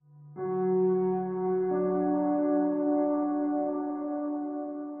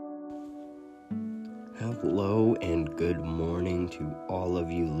Hello and good morning to all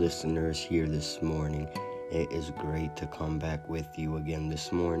of you listeners here this morning. It is great to come back with you again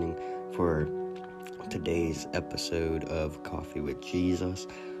this morning for today's episode of Coffee with Jesus.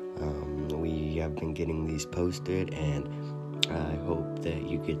 We have been getting these posted, and I hope that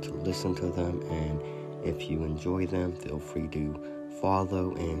you get to listen to them, and if you enjoy them, feel free to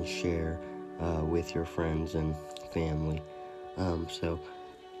follow and share with your friends and family.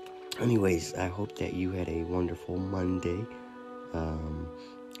 Anyways, I hope that you had a wonderful Monday.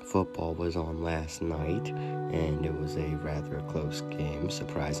 Football was on last night, and it was a rather close game,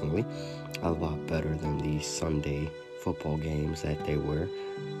 surprisingly. A lot better than the Sunday football games that they were.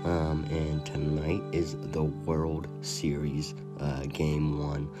 And tonight is the World Series, Game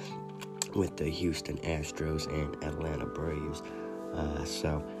 1, with the Houston Astros and Atlanta Braves.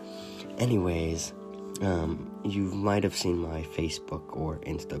 You might have seen my Facebook or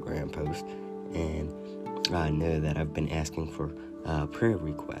Instagram post, and I know that I've been asking for prayer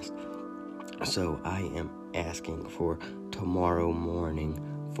requests. So I am asking for tomorrow morning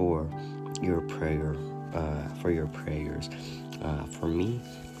for your prayers for me,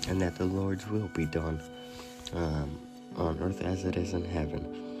 and that the Lord's will be done on earth as it is in heaven.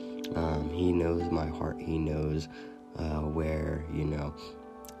 He knows my heart. He knows where,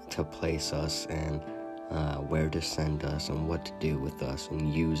 to place us, and where to send us, and what to do with us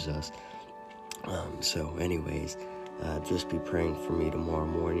and use us. Just be praying for me tomorrow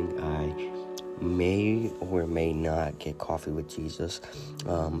morning. I may or may not get Coffee with Jesus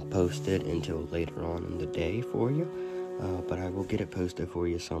posted until later on in the day for you, but I will get it posted for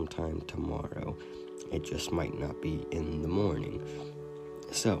you sometime tomorrow. It just might not be in the morning.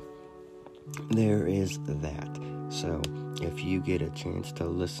 So there is that. So if you get a chance to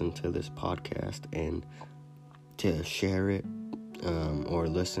listen to this podcast and to share it or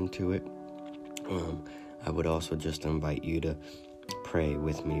listen to it, I would also just invite you to pray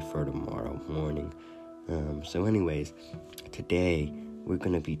with me for tomorrow morning. Today we're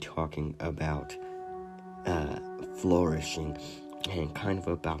going to be talking about flourishing, and kind of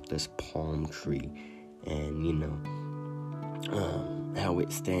about this palm tree, and how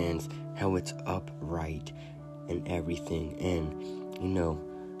it stands, how it's upright and everything. And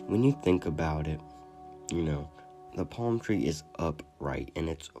when you think about it, the palm tree is upright and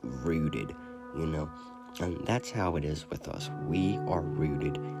it's rooted, and that's how it is with us. We are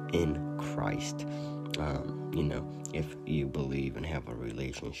rooted in Christ, if you believe and have a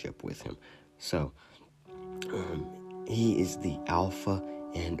relationship with Him. So He is the Alpha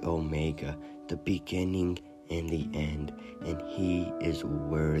and Omega, the beginning and the end, and He is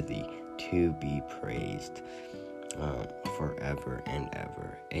worthy to be praised forever and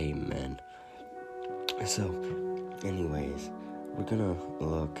ever. Amen. We're gonna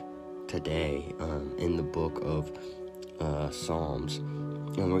look today in the book of Psalms,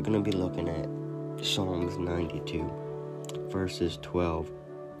 and we're gonna be looking at Psalms 92, verses 12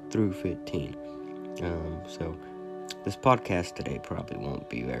 through 15. This podcast today probably won't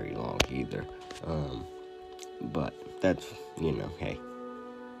be very long either, but that's, hey,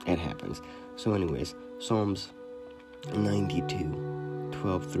 it happens. Psalms 92,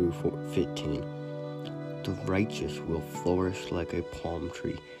 12 through 15. The righteous will flourish like a palm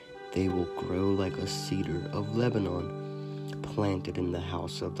tree. They will grow like a cedar of Lebanon, planted in the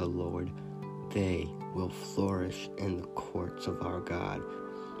house of the Lord. They will flourish in the courts of our God.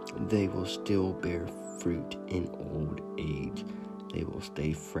 They will still bear fruit in old age. They will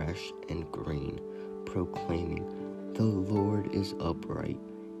stay fresh and green, proclaiming, "The Lord is upright.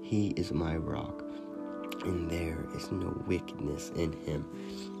 He is my rock, and there is no wickedness in Him."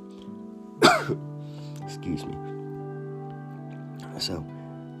 Excuse me. So,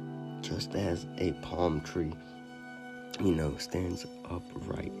 just as a palm tree, stands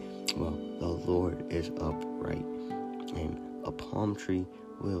upright, well, the Lord is upright, and a palm tree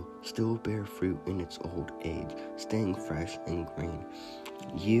will still bear fruit in its old age, staying fresh and green.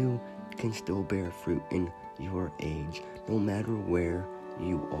 You can still bear fruit in your age, no matter where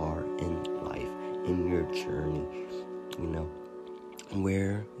you are in life, in your journey.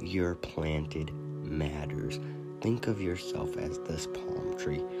 Where you're planted matters. Think of yourself as this palm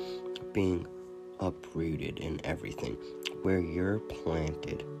tree, being uprooted in everything. Where you're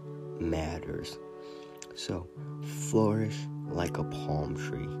planted matters. So, flourish like a palm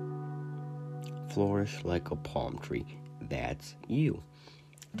tree. Flourish like a palm tree. That's you.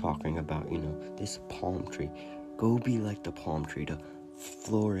 Talking about, this palm tree. Go be like the palm tree, to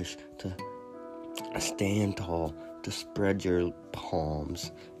flourish, to stand tall, to spread your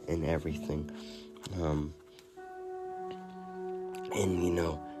palms and everything.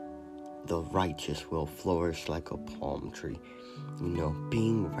 the righteous will flourish like a palm tree.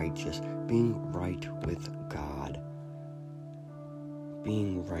 Being righteous, being right with God.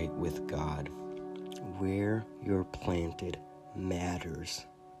 Being right with God. Where you're planted matters.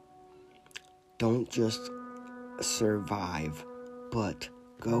 Don't just survive, but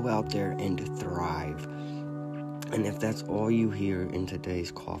go out there and thrive. And if that's all you hear in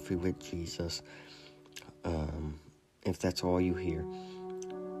today's Coffee with Jesus, if that's all you hear,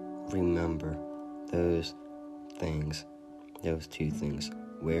 remember those things, those two things.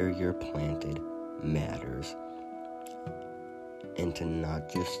 Where you're planted matters. And to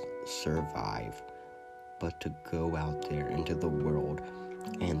not just survive, but to go out there into the world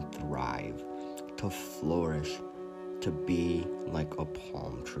and thrive, to flourish, to be like a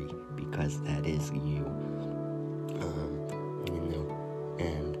palm tree, because that is you.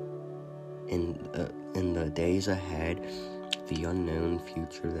 And in the days ahead, the unknown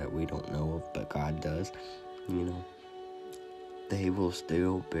future that we don't know of, but God does, they will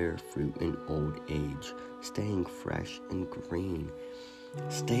still bear fruit in old age, staying fresh and green.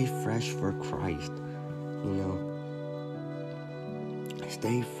 Stay fresh for Christ,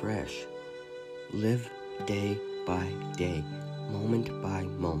 Stay fresh. Live day by day, moment by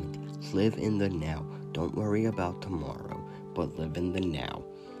moment. Live in the now. Don't worry about tomorrow, but live in the now.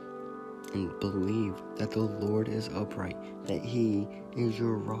 And believe that the Lord is upright, that He is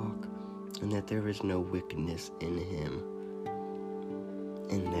your rock, and that there is no wickedness in Him.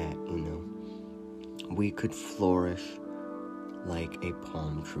 And that, we could flourish like a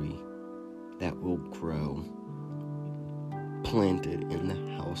palm tree that will grow, planted in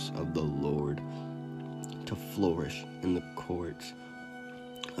the house of the Lord, to flourish in the courts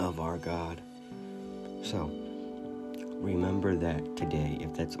of our God. So, remember that today,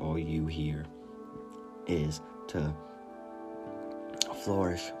 if that's all you hear, is to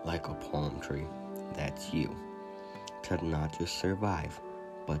flourish like a palm tree. That's you. To not just survive,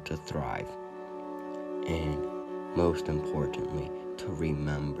 but to thrive. And most importantly, to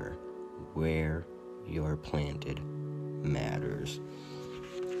remember where you're planted matters.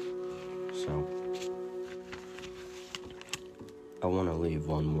 So, I want to leave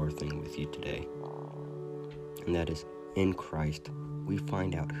one more thing with you today. And that is, in Christ, we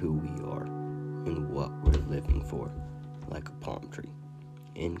find out who we are and what we're living for, like a palm tree.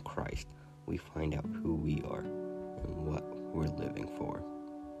 In Christ, we find out who we are and what we're living for.